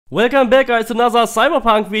Welcome back guys to another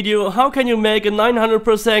Cyberpunk video. How can you make a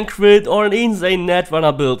 900% crit or an insane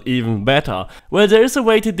netrunner build even better? Well, there is a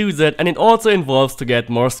way to do that, and it also involves to get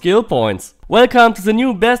more skill points. Welcome to the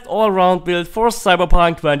new best all-round build for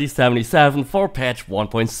Cyberpunk 2077 for patch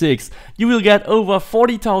 1.6. You will get over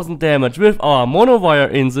 40,000 damage with our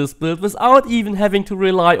Monowire in this build without even having to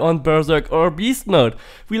rely on Berserk or Beast mode.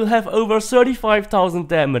 We'll have over 35,000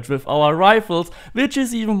 damage with our rifles, which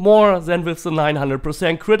is even more than with the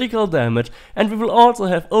 900% critical damage, and we will also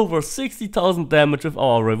have over 60,000 damage with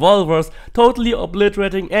our revolvers, totally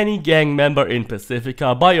obliterating any gang member in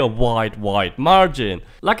Pacifica by a wide margin.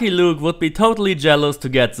 Lucky Luke would be totally jealous to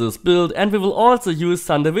get this build, and we will also use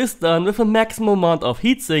Sandevistan with a maximum amount of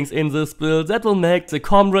heatsinks in this build that will make the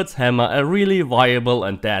Comrade's Hammer a really viable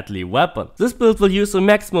and deadly weapon. This build will use a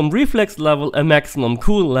maximum reflex level, a maximum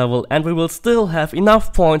cool level, and we will still have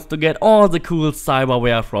enough points to get all the cool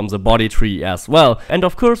cyberware from the body tree as well. And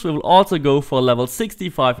of course we will also go for level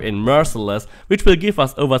 65 in Merciless, which will give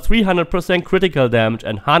us over 300% critical damage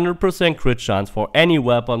and 100% crit chance for any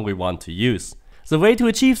weapon we want to use. The way to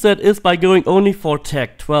achieve that is by going only for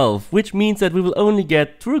Tech 12, which means that we will only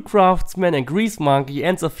get True Craftsman and Grease Monkey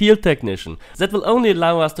and the Field Technician. That will only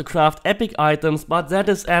allow us to craft epic items, but that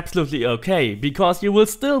is absolutely okay, because you will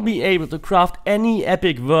still be able to craft any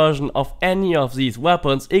epic version of any of these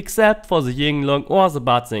weapons except for the Yinglong or the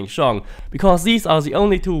Batsing Shong, because these are the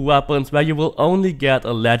only two weapons where you will only get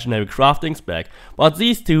a legendary crafting spec, but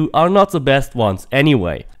these two are not the best ones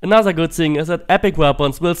anyway. Another good thing is that epic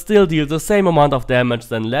weapons will still deal the same amount of damage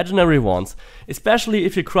than legendary ones, especially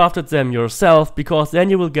if you crafted them yourself, because then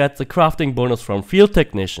you will get the crafting bonus from Field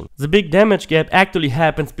Technician. The big damage gap actually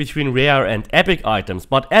happens between rare and epic items,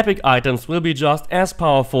 but epic items will be just as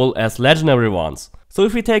powerful as legendary ones. So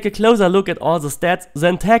if we take a closer look at all the stats,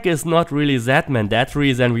 then tech is not really that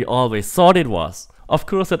mandatory than we always thought it was. Of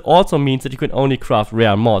course, that also means that you can only craft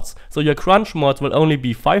rare mods, so your crunch mods will only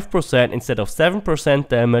be 5% instead of 7%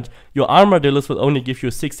 damage, your armadillos will only give you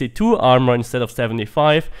 62 armor instead of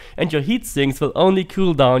 75, and your heat sinks will only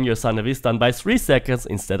cool down your Sandevistan by 3 seconds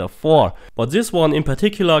instead of 4. But this one in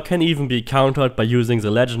particular can even be countered by using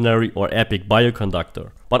the legendary or epic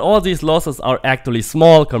bioconductor. But all these losses are actually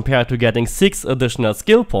small compared to getting 6 additional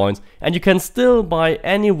skill points, and you can still buy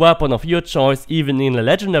any weapon of your choice even in a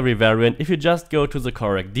legendary variant if you just go to the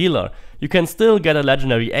correct dealer. You can still get a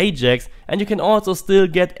legendary Ajax, and you can also still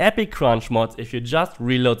get epic crunch mods if you just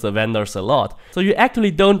reload the vendors a lot. So you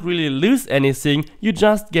actually don't really lose anything, you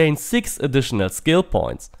just gain 6 additional skill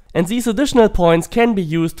points. And these additional points can be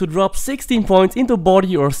used to drop 16 points into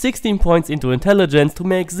body or 16 points into intelligence to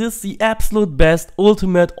make this the absolute best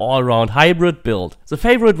ultimate all-round hybrid build. The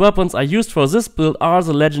favorite weapons I used for this build are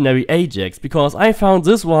the legendary Ajax, because I found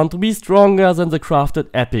this one to be stronger than the crafted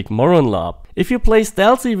epic Moronlab. If you play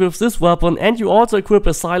stealthy with this weapon and you also equip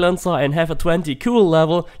a silencer and have a 20 cool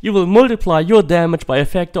level, you will multiply your damage by a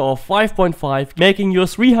factor of 5.5, making your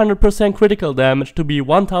 300% critical damage to be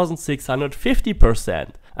 1650%.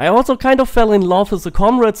 I also kind of fell in love with the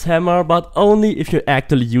Comrade's Hammer, but only if you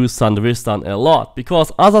actually use Sandevistan a lot, because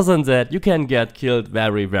other than that you can get killed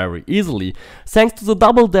very easily. Thanks to the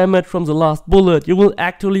double damage from the last bullet, you will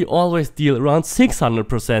actually always deal around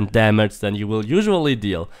 600% damage than you will usually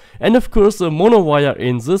deal. And of course the Monowire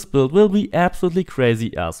in this build will be absolutely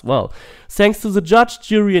crazy as well. Thanks to the Judge,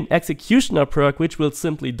 Jury and Executioner perk, which will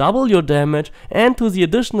simply double your damage, and to the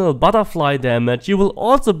additional butterfly damage, you will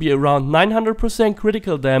also be around 900%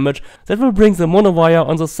 critical damage. That will bring the Monowire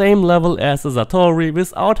on the same level as the Satori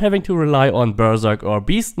without having to rely on Berserk or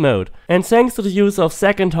Beast mode. And thanks to the use of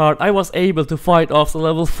Second Heart, I was able to fight off the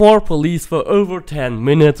level 4 police for over 10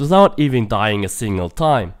 minutes without even dying a single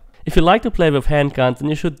time. If you like to play with handguns, then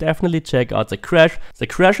you should definitely check out the Crash. The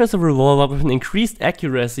Crash is a revolver with an increased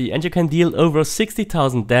accuracy, and you can deal over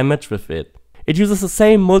 60,000 damage with it. It uses the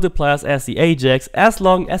same multipliers as the Ajax. As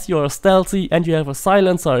long as you are stealthy and you have a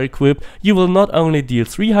silencer equipped, you will not only deal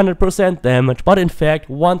 300% damage, but in fact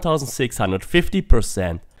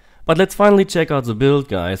 1650%. But let's finally check out the build,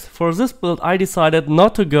 guys. For this build I decided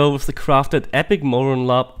not to go with the crafted epic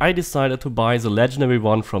Moronlab, I decided to buy the legendary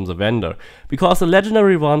one from the vendor. Because the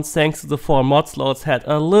legendary one, thanks to the 4 mod slots, had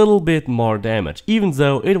a little bit more damage, even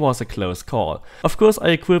though it was a close call. Of course I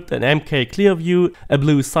equipped an MK Clearview, a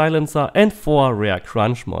blue silencer and 4 rare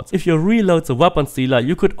crunch mods. If you reload the weapon stealer,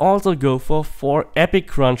 you could also go for 4 epic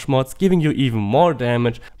crunch mods, giving you even more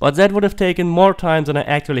damage, but that would have taken more time than I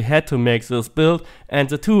actually had to make this build, and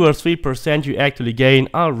the 2 or 3% you actually gain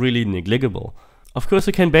are really negligible. Of course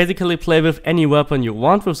you can basically play with any weapon you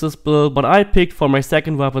want with this build, but I picked for my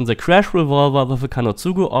second weapon the Crash Revolver with a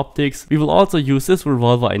Kanotsugu optics. We will also use this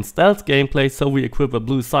revolver in stealth gameplay, so we equip a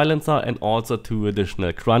blue silencer and also 2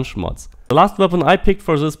 additional crunch mods. The last weapon I picked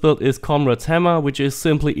for this build is Comrade's Hammer, which is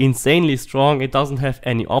simply insanely strong. It doesn't have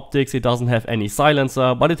any optics, it doesn't have any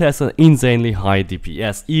silencer, but it has an insanely high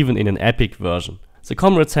DPS, even in an epic version. The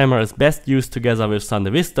Comrade's Hammer is best used together with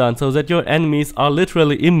Sandevistan so that your enemies are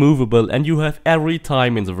literally immovable and you have every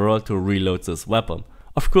time in the world to reload this weapon.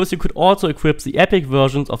 Of course you could also equip the epic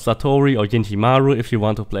versions of Satori or Yintimaru if you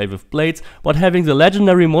want to play with blades, but having the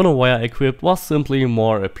legendary Monowire equipped was simply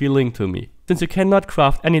more appealing to me. Since you cannot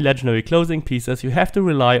craft any legendary clothing pieces, you have to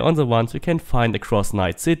rely on the ones you can find across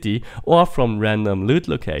Night City or from random loot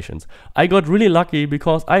locations. I got really lucky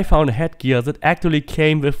because I found a headgear that actually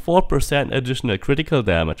came with 4% additional critical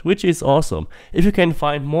damage, which is awesome. If you can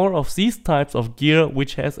find more of these types of gear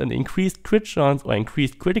which has an increased crit chance or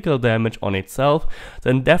increased critical damage on itself,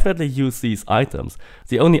 then definitely use these items.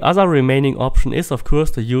 The only other remaining option is of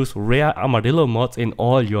course to use rare armadillo mods in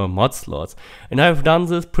all your mod slots. And I've done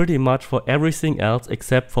this pretty much for everything else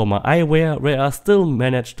except for my eyewear, where I still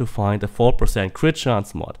managed to find a 4% crit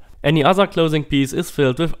chance mod. Any other clothing piece is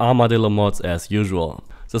filled with armadillo mods as usual.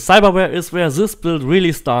 The cyberware is where this build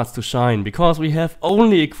really starts to shine, because we have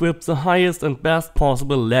only equipped the highest and best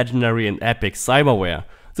possible legendary and epic cyberware.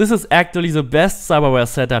 This is actually the best cyberware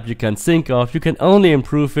setup you can think of. You can only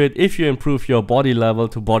improve it if you improve your body level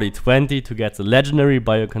to body 20 to get the legendary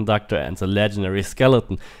bioconductor and the legendary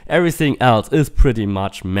skeleton. Everything else is pretty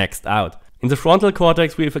much maxed out. In the frontal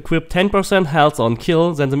cortex we have equipped 10% health on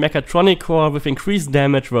kill, then the mechatronic core with increased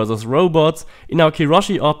damage versus robots. In our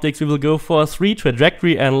Kiroshi optics we will go for 3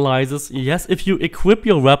 trajectory analyzers. Yes, if you equip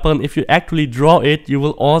your weapon, if you actually draw it, you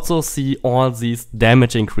will also see all these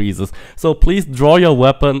damage increases. So please draw your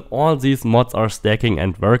weapon, all these mods are stacking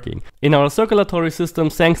and working. In our circulatory system,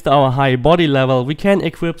 thanks to our high body level, we can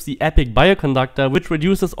equip the epic bioconductor, which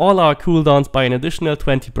reduces all our cooldowns by an additional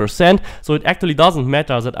 20%, so it actually doesn't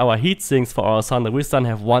matter that our heatsinks for our Sandevistan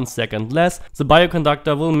have 1 second less. The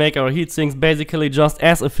bioconductor will make our heatsinks basically just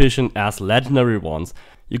as efficient as legendary ones.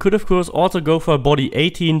 You could of course also go for body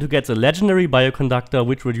 18 to get the legendary bioconductor,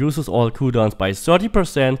 which reduces all cooldowns by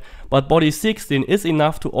 30%, but body 16 is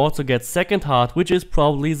enough to also get second heart, which is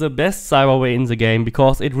probably the best cyberware in the game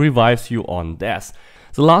because it revives you on death.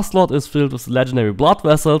 The last slot is filled with legendary blood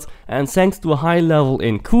vessels, and thanks to a high level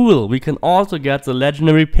in cool, we can also get the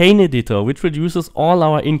legendary pain editor, which reduces all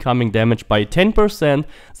our incoming damage by 10%.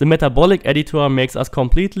 The metabolic editor makes us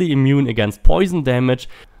completely immune against poison damage.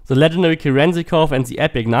 The legendary Kerenzikov and the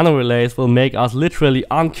epic nano relays will make us literally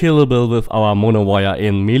unkillable with our Monowire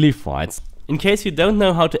in melee fights. In case you don't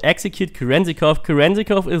know how to execute Kerenzikov,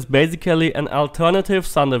 Kerenzikov is basically an alternative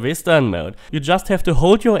Sandevistan mode. You just have to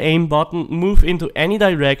hold your aim button, move into any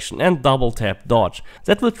direction and double tap dodge.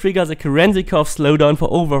 That will trigger the Kerenzikov slowdown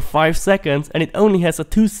for over 5 seconds, and it only has a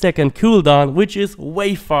 2-second cooldown, which is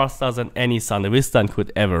way faster than any Sandevistan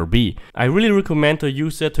could ever be. I really recommend to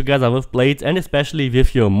use it together with blades and especially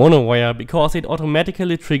with your Monowire, because it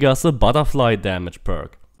automatically triggers the butterfly damage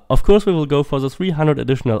perk. Of course we will go for the 300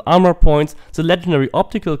 additional armor points, the legendary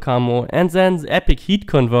optical camo, and then the epic heat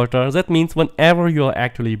converter. That means whenever you are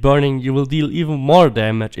actually burning, you will deal even more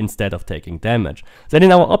damage instead of taking damage. Then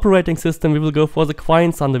in our operating system we will go for the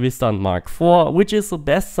Quine Sandevistan Mark IV, which is the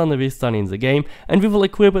best Sandevistan in the game, and we will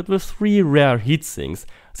equip it with 3 rare heatsinks.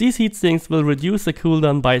 These heatsinks will reduce the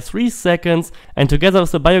cooldown by 3 seconds, and together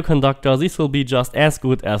with the bioconductor these will be just as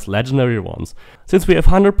good as legendary ones. Since we have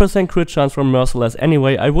 100% crit chance from Merciless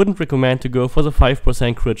anyway, I wouldn't recommend to go for the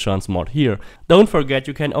 5% crit chance mod here. Don't forget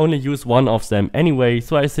you can only use one of them anyway,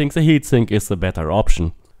 so I think the heatsink is the better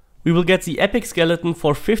option. We will get the epic skeleton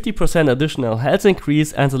for 50% additional health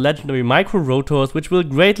increase and the legendary micro rotors, which will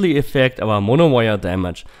greatly affect our Monowire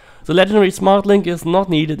damage. The legendary smart link is not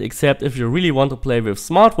needed except if you really want to play with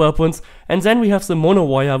smart weapons, and then we have the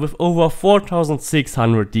Monowire with over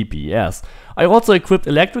 4600 DPS. I also equipped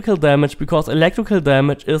electrical damage because electrical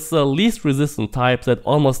damage is the least resistant type that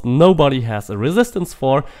almost nobody has a resistance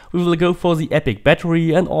for. We will go for the epic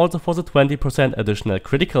battery and also for the 20% additional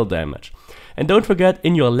critical damage. And don't forget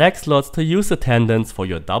in your leg slots to use the tendons for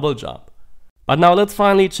your double jump. But now let's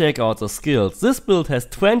finally check out the skills. This build has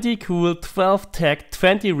 20 cool, 12 tech,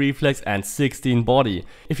 20 reflex and 16 body.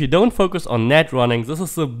 If you don't focus on net running, this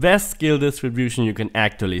is the best skill distribution you can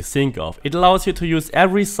actually think of. It allows you to use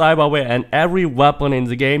every cyberware and every weapon in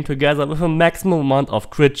the game together with a maximum amount of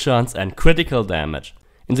crit chance and critical damage.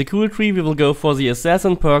 In the cool tree we will go for the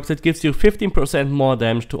Assassin perk that gives you 15% more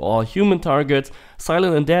damage to all human targets.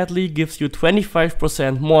 Silent and Deadly gives you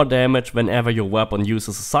 25% more damage whenever your weapon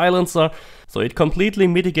uses a silencer, so it completely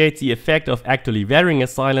mitigates the effect of actually wearing a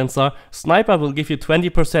silencer. Sniper will give you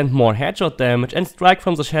 20% more headshot damage, and Strike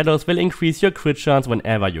from the Shadows will increase your crit chance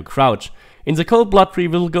whenever you crouch. In the Cold Blood tree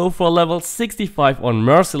we'll go for level 65 on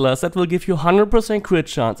Merciless, that will give you 100% crit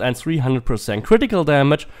chance and 300% critical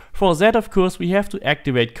damage. For that of course we have to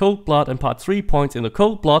activate Cold Blood and put 3 points in the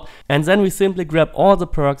Cold Blood, and then we simply grab all the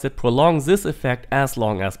perks that prolong this effect as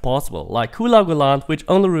long as possible, like Kula Goland, which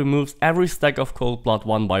only removes every stack of Cold Blood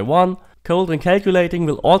one by one. Cold and Calculating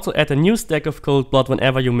will also add a new stack of Cold Blood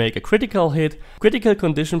whenever you make a critical hit. Critical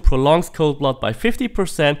Condition prolongs Cold Blood by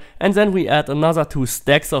 50%, and then we add another 2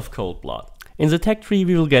 stacks of Cold Blood. In the tech tree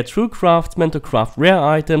we will get True Craftsman to craft rare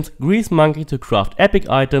items, Grease Monkey to craft epic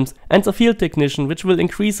items, and the Field Technician, which will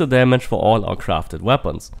increase the damage for all our crafted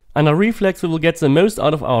weapons. Under Reflex we will get the most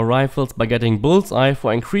out of our rifles by getting Bullseye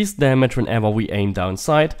for increased damage whenever we aim down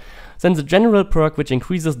sight. Then the General perk, which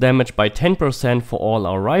increases damage by 10% for all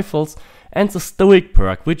our rifles, and the Stoic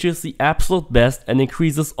perk, which is the absolute best and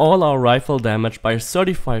increases all our rifle damage by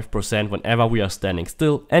 35% whenever we are standing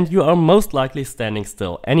still, and you are most likely standing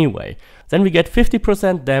still anyway. Then we get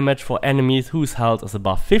 50% damage for enemies whose health is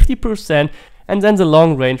above 50%, and then the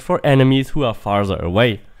long range for enemies who are farther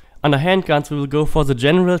away. Under handguns we will go for the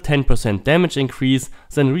general 10% damage increase,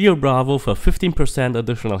 then Rio Bravo for 15%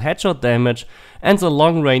 additional headshot damage, and the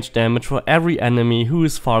long range damage for every enemy who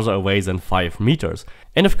is farther away than 5 meters.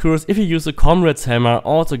 And of course if you use a Comrade's Hammer,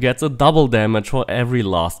 also gets a double damage for every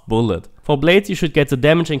last bullet. For blades you should get the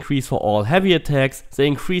damage increase for all heavy attacks, the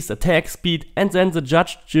increased attack speed, and then the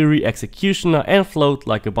Judge, Jury, Executioner and Float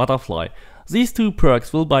like a butterfly. These 2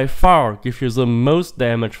 perks will by far give you the most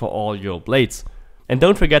damage for all your blades. And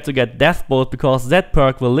don't forget to get Death Bolt, because that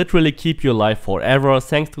perk will literally keep you alive forever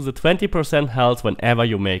thanks to the 20% health whenever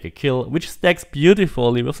you make a kill, which stacks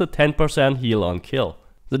beautifully with the 10% heal on kill.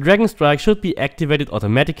 The Dragon Strike should be activated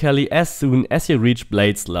automatically as soon as you reach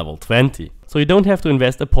Blades level 20, so you don't have to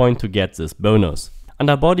invest a point to get this bonus.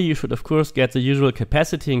 Under body you should of course get the usual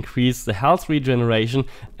capacity increase, the health regeneration,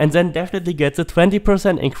 and then definitely get the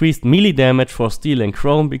 20% increased melee damage for steel and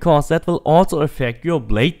chrome, because that will also affect your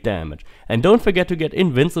blade damage. And don't forget to get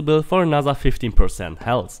invincible for another 15%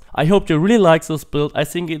 health. I hope you really like this build. I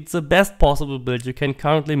think it's the best possible build you can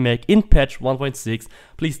currently make in patch 1.6.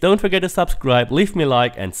 Please don't forget to subscribe, leave me a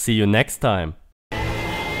like, and see you next time.